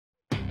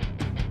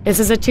This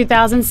is a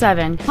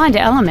 2007 Honda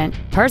Element,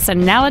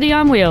 personality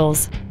on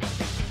wheels.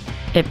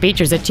 It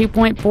features a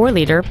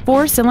 2.4-liter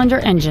four-cylinder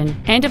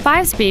engine and a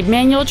 5-speed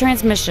manual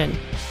transmission.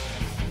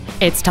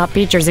 Its top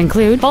features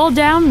include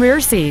fold-down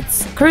rear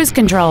seats, cruise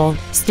control,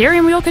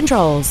 steering wheel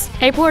controls,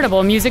 a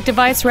portable music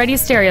device-ready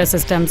stereo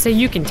system so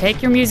you can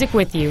take your music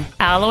with you,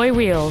 alloy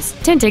wheels,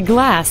 tinted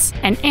glass,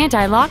 an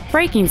anti-lock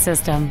braking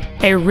system,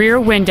 a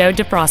rear window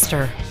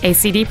defroster, a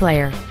CD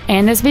player,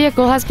 and this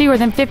vehicle has fewer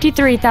than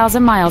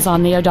 53,000 miles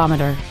on the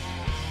odometer.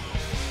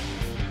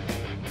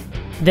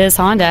 This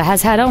Honda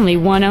has had only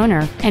one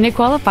owner, and it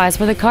qualifies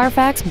for the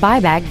Carfax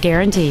buyback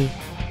guarantee.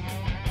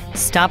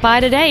 Stop by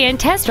today and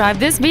test drive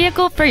this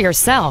vehicle for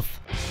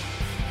yourself.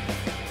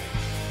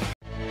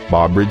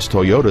 BobBridge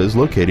Toyota is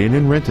located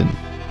in Renton.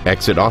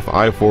 Exit off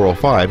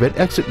I-405 at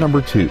exit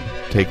number 2.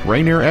 Take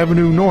Rainier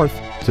Avenue North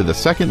to the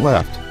second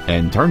left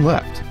and turn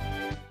left.